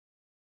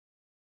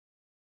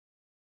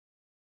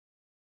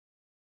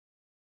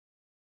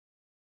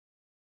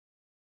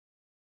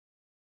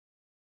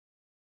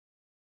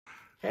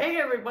Hey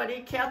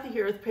everybody, Kathy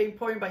here with Paint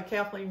Pouring by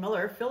Kathleen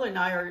Miller. Phil and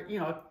I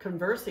are,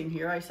 conversing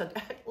here. I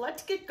said,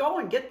 let's get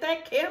going, get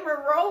that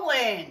camera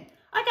rolling.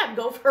 I gotta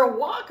go for a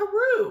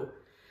walkaroo.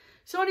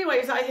 So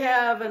anyways, I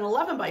have an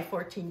 11 by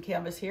 14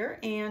 canvas here,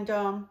 and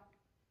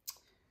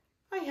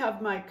I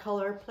have my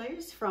color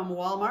place from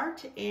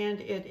Walmart, and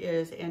it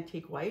is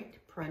antique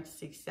white,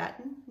 parentheses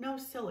satin, no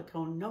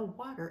silicone, no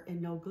water,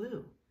 and no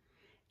glue.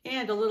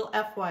 And a little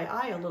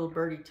FYI, a little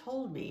birdie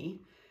told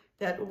me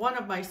that one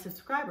of my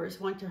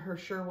subscribers went to her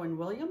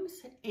Sherwin-Williams,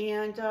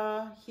 and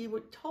he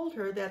told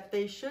her that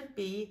they should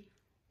be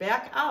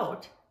back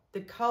out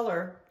the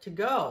color to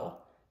go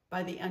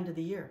by the end of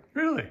the year.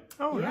 Really?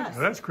 Oh, yes.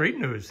 That's great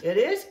news. It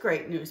is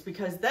great news,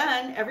 because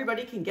then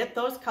everybody can get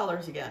those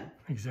colors again.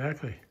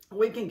 Exactly.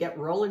 We can get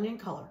rolling in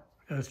color.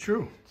 That's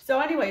true. So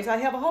anyways, I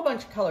have a whole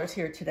bunch of colors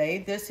here today.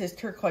 This is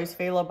Turquoise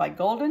Phthalo by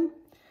Golden.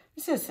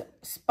 This is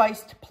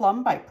Spiced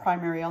Plum by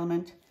Primary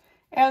Element.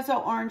 Azo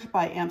Orange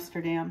by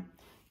Amsterdam.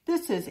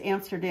 This is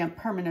Amsterdam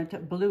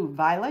Permanent Blue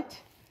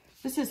Violet.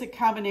 This is a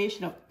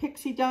combination of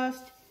Pixie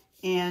Dust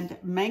and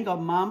Mango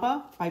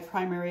Mamba by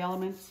Primary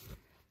Elements.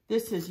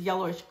 This is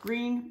Yellowish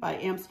Green by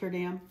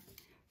Amsterdam.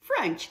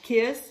 French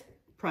Kiss,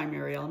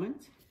 Primary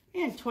Elements.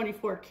 And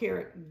 24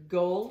 Karat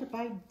Gold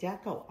by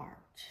Deco Art.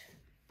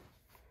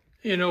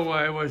 You know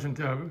why I wasn't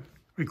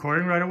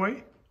recording right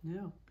away?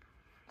 No.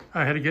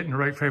 I had to get in the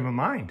right frame of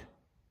mind.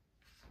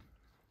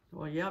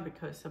 Well, yeah,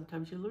 because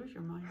sometimes you lose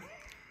your mind.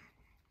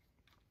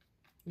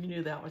 You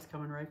knew that was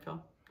coming, right,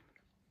 Phil?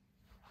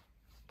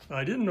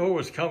 I didn't know it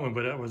was coming,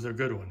 but that was a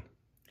good one.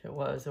 It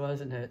was,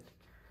 wasn't it?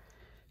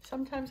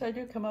 Sometimes I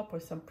do come up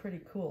with some pretty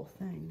cool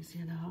things,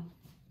 I'm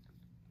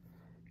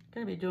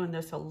going to be doing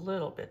this a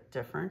little bit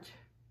different.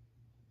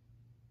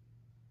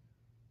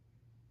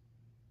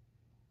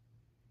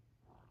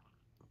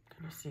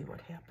 I'm going to see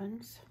what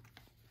happens.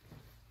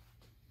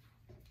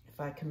 If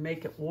I can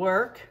make it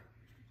work.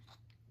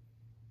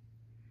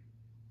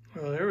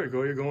 Well, there we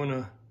go. You're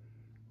going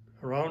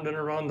around and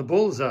around the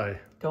bullseye.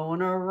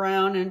 Going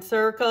around in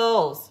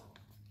circles.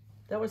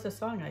 That was a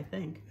song, I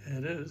think.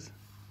 It is.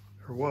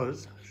 Or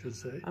was, I should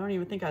say. I don't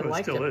even think I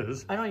liked it. It still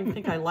is. I don't even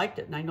think I liked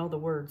it, and I know the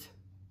words.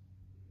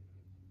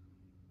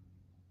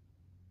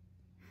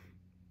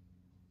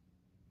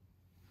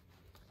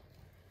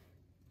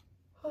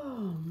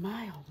 Oh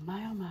my,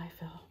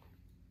 Phil.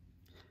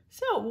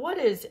 So, what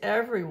is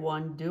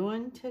everyone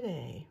doing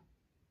today?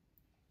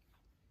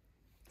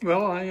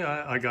 Well,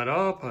 I got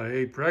up, I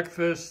ate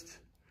breakfast,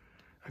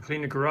 I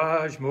cleaned the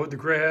garage, mowed the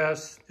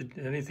grass.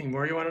 Anything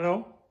more you want to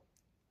know?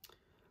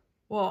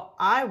 Well,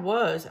 I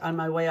was on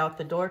my way out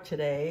the door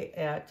today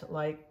at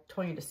like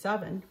 20 to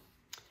 7,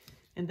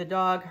 and the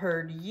dog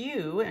heard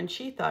you, and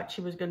she thought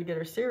she was going to get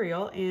her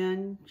cereal,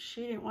 and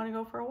she didn't want to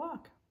go for a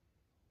walk.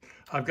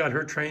 I've got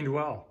her trained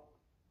well.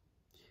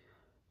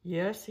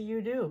 Yes,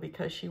 you do,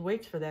 because she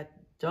waits for that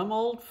dumb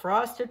old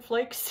Frosted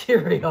Flakes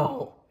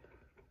cereal.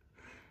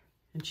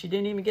 And she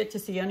didn't even get to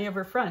see any of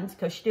her friends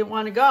because she didn't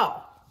want to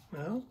go.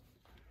 Well.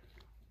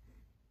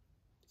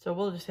 So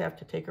we'll just have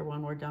to take her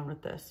when we're done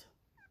with this.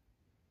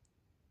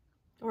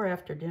 Or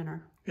after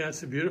dinner. Yeah,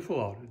 it's beautiful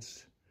out.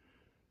 It's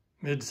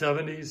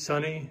mid-70s,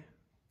 sunny,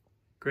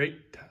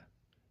 great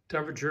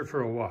temperature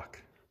for a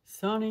walk.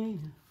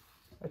 Sunny.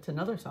 That's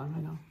another song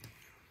I know.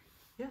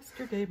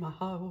 Yesterday my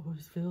heart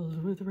was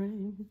filled with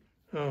rain.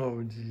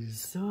 Oh,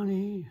 geez.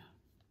 Sunny.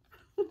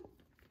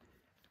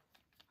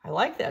 I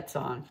like that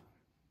song.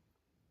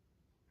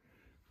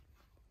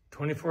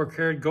 24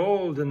 karat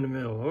gold in the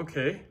middle.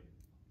 Okay.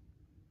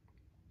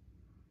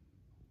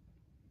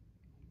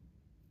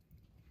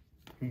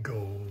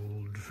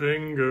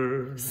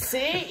 Goldfinger.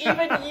 See,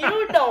 even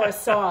you know a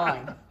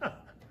song.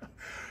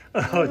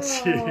 Oh,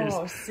 jeez.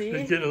 Oh, see?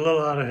 It's getting a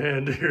little out of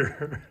hand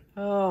here.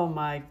 Oh,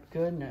 my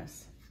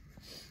goodness.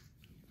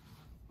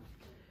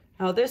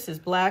 Now, this is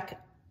Black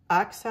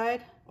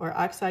Oxide, or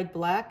Oxide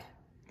Black,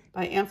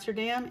 by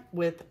Amsterdam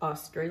with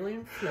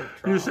Australian float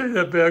trowel. You say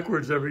that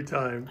backwards every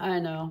time. I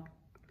know.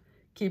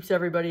 Keeps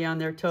everybody on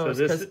their toes,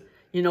 So because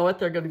you know what?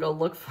 They're going to go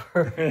look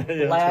for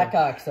Yeah, Black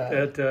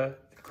Oxide. of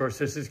course,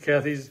 this is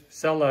Kathy's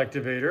cell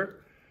activator,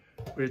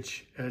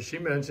 which, as she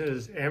mentioned,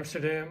 is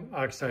Amsterdam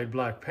Oxide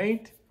Black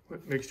paint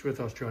mixed with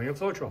Australian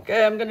float trowel.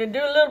 Okay, I'm going to do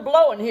a little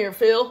blowing here,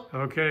 Phil.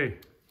 Okay.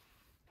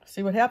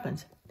 See what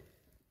happens.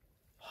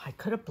 Oh, I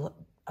could have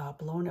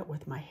blown it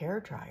with my hair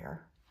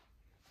dryer.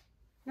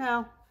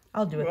 No,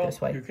 I'll do it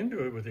this way. You can do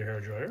it with your hair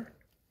dryer.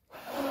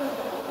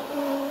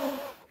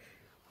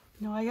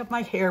 No, I have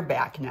my hair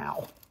back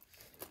now.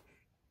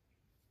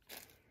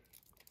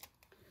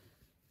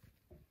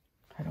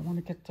 I don't want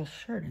to get the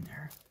shirt in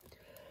there.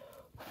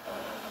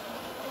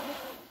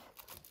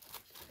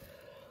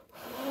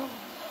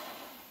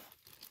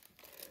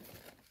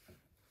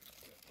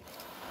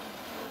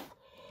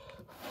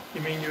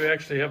 You mean you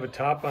actually have a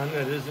top on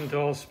that isn't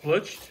all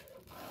splitched?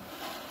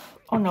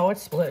 Oh, no,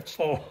 it's split.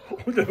 Oh,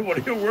 then what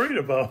are you worried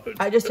about?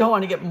 I just don't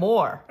want to get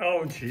more.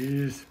 Oh,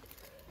 jeez.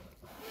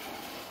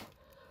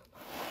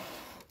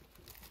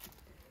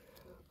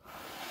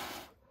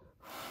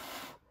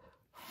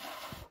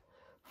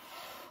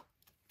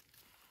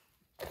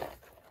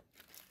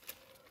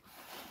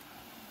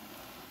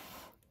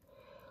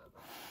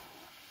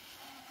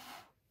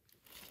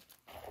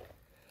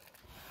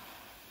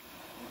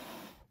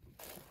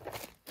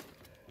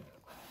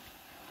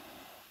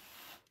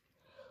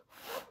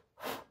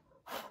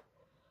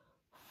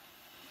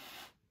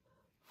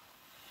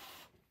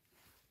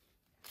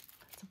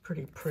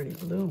 pretty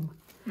bloom.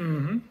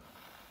 Mm-hmm.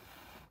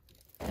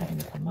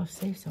 And if I must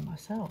say so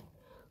myself.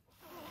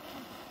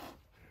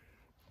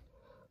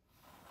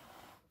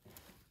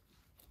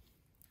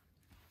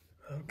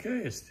 Okay,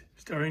 it's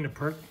starting to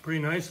perk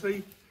pretty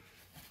nicely.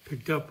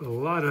 Picked up a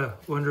lot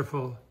of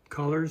wonderful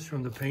colors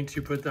from the paints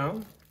you put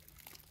down.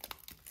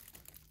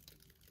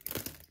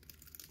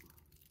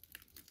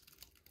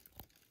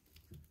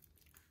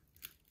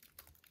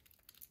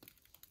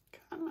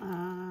 Come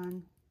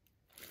on.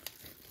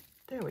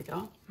 There we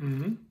go.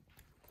 Mm-hmm.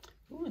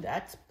 Ooh,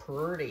 that's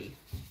pretty.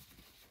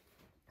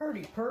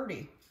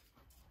 Pretty.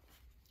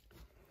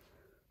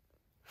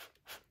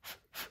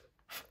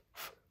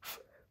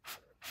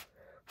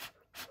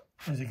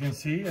 As you can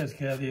see, as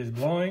Kathy is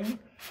blowing,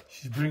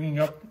 she's bringing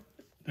up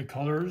the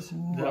colors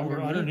that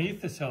were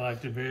underneath the cell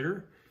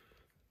activator.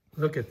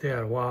 Look at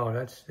that. Wow,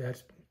 that's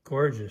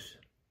gorgeous.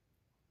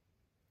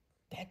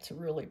 That's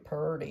really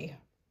pretty.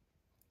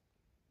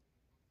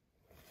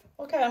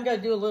 Okay, I'm going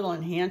to do a little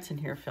enhancing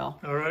here, Phil.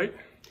 All right.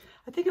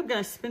 I think I'm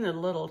going to spin it a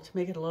little to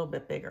make it a little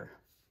bit bigger.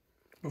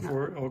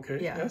 Before, okay,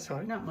 Yeah, that's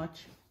fine. not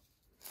much.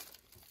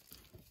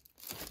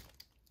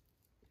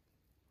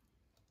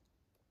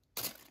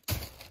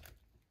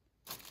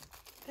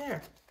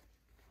 There.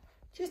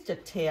 Just a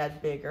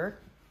tad bigger.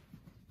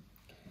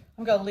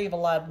 I'm going to leave a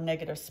lot of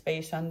negative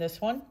space on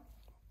this one,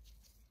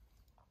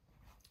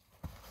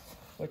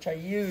 which I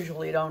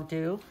usually don't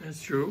do.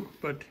 That's true,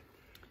 but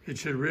it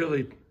should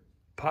really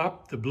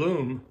pop the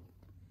bloom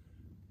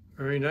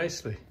very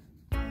nicely.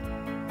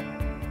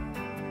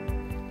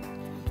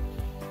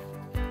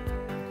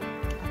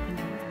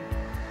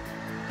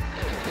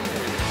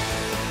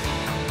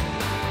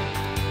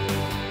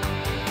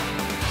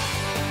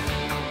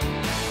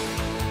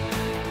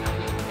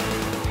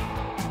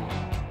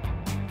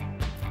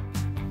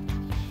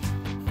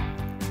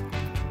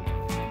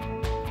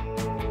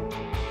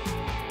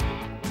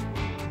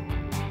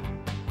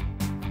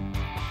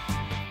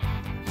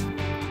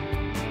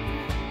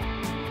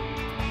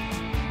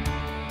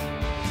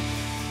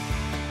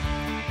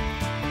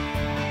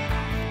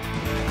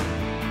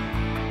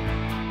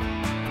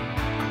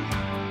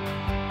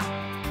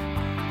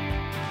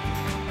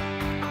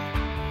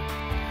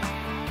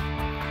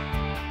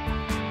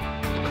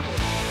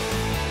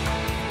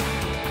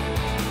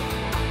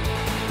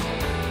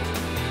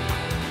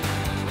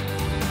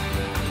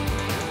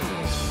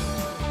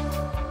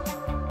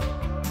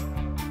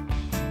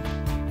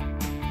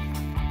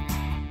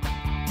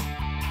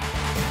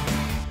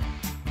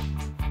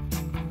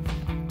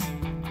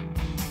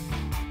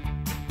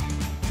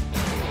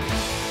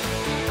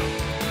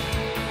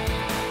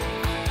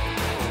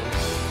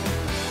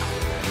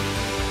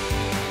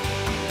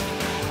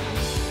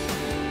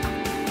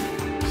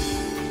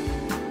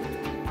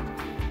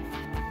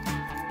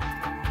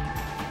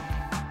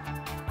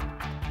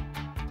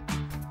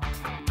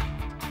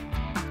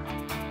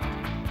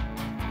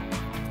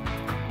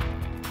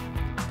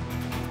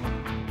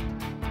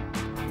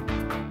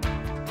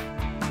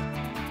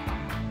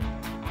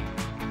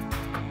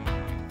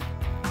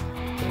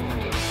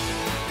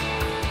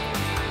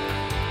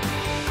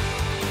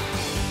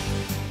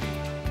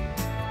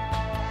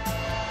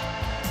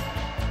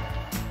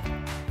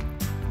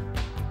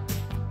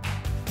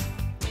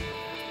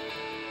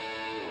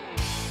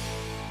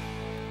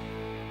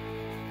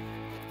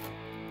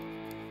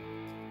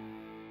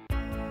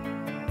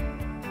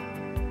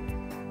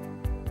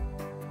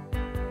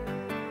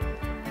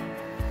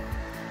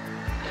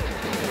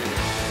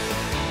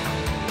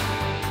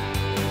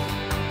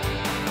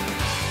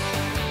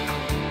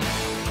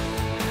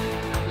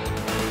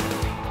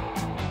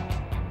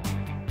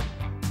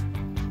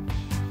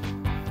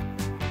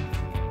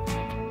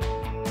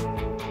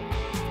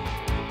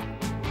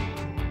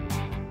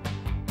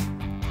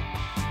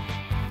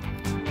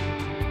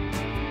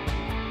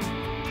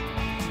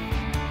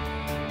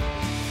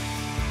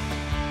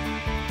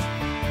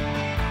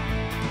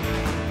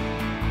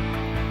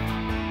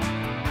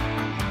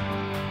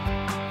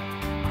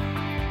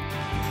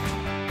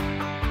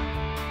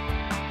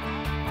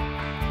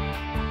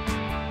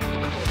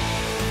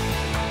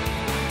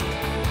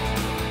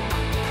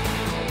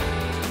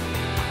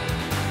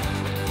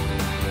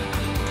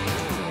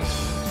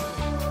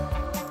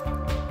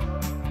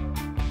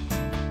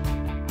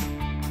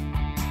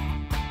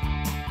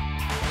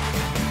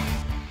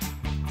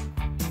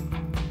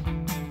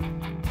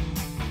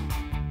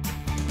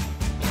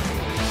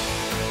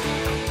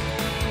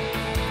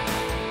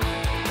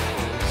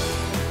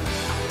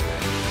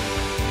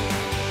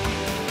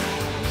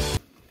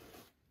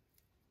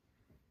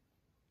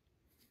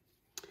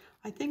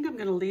 I think I'm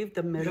going to leave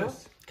the middle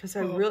because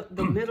Yes.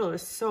 the middle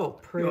is so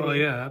pretty. Oh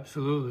yeah,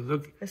 absolutely.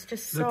 Look, It's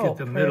just so look at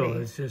the pretty.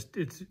 middle.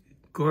 It's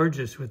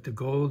gorgeous with the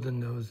gold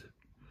and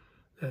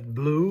that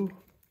blue.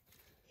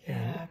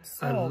 Yeah, it's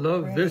so I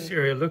love pretty. this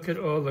area. Look at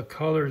all the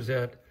colors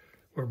that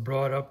were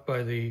brought up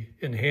by the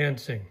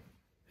enhancing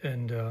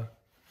and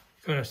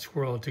kind of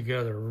swirled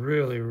together.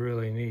 Really,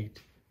 really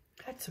neat.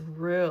 That's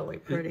really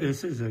pretty.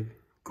 This is a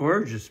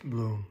gorgeous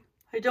bloom.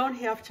 I don't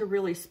have to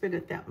really spin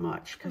it that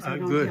much because I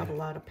don't good. have a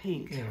lot of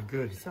paint. Yeah,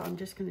 good. So I'm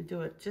just going to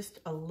do it just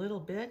a little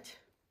bit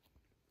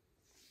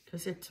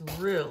because it's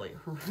really,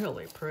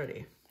 really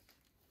pretty.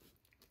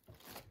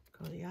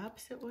 Go the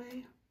opposite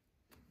way.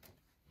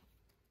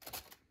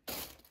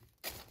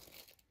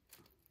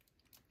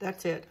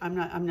 That's it. I'm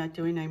not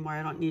doing anymore.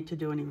 I don't need to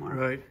do anymore.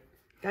 Right.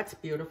 That's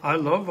beautiful. I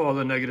love all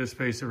the negative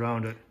space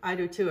around it. I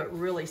do too. It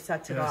really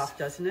sets it off,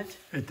 doesn't it?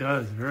 It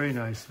does, very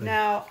nicely.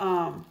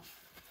 Now,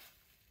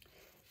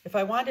 if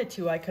I wanted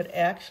to, I could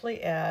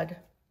actually add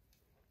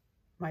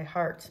my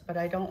hearts, but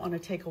I don't want to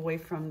take away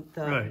from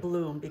the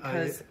bloom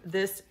because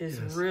this is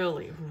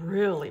really,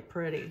 really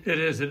pretty. It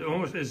is. It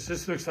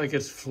just looks like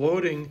it's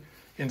floating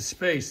in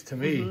space to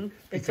me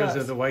because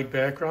of the white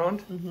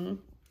background.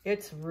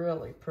 It's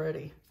really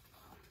pretty.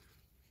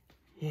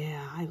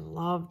 Yeah, I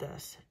love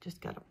this. Just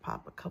got to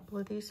pop a couple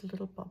of these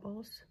little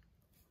bubbles.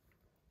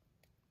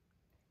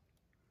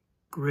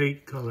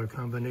 Great color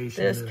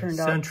combination. This turned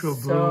out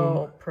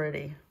so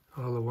pretty.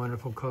 All the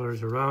wonderful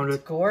colors around it.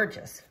 It's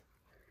gorgeous.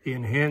 The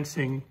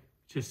enhancing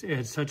just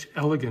adds such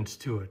elegance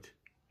to it.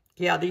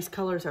 Yeah, these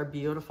colors are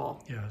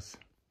beautiful. Yes.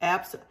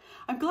 Absolutely.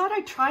 I'm glad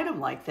I tried them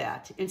like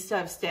that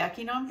instead of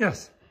stacking them.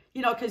 Yes.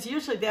 You know, because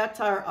usually that's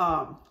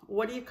our,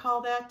 what do you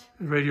call that?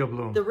 Radio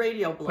bloom. The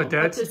radio bloom.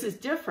 But this is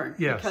different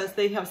because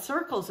they have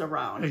circles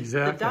around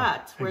the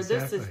dots, where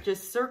this is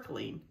just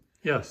circling.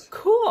 Yes.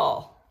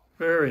 Cool.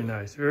 Very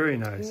nice, very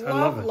nice. I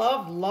love it.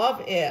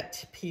 Love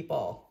it,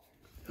 people.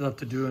 I'd love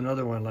to do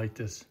another one like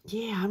this.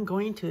 Yeah, I'm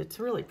going to. It's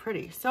really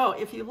pretty. So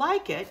if you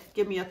like it,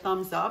 give me a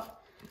thumbs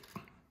up.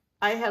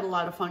 I had a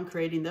lot of fun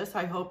creating this.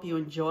 I hope you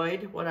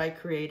enjoyed what I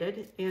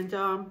created.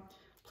 And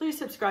please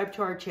subscribe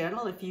to our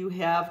channel if you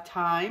have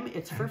time.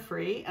 It's for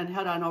free. And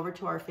head on over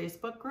to our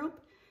Facebook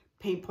group,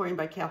 Paint Pouring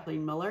by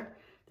Kathleen Miller.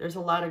 There's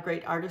a lot of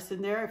great artists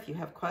in there. If you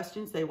have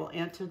questions, they will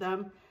answer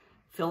them.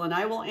 Phil and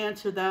I will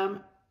answer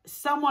them.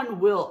 Someone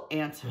will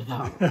answer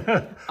them.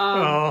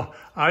 Well,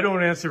 I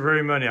don't answer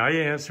very many. I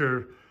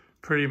answer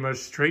pretty much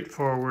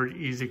straightforward,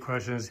 easy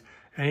questions.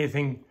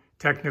 Anything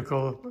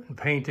technical and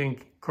painting,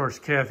 of course,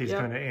 Kathy's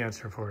going to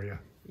answer for you.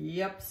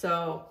 Yep.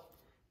 So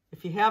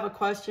if you have a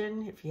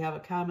question, if you have a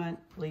comment,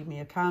 leave me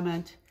a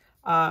comment.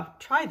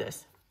 Try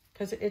this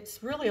because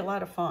it's really a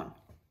lot of fun.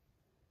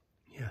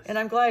 Yes. And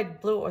I'm glad I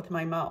blew it with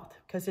my mouth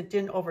because it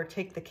didn't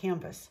overtake the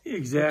canvas.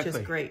 Exactly.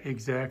 Which is great.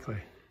 Exactly.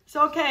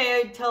 So,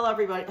 okay, tell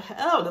everybody,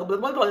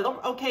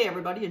 okay,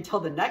 everybody, until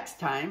the next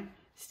time,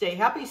 stay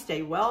happy,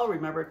 stay well.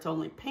 Remember, it's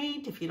only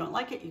paint. If you don't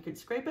like it, you can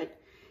scrape it.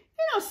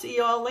 And I'll see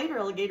you all later,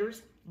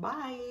 alligators.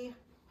 Bye.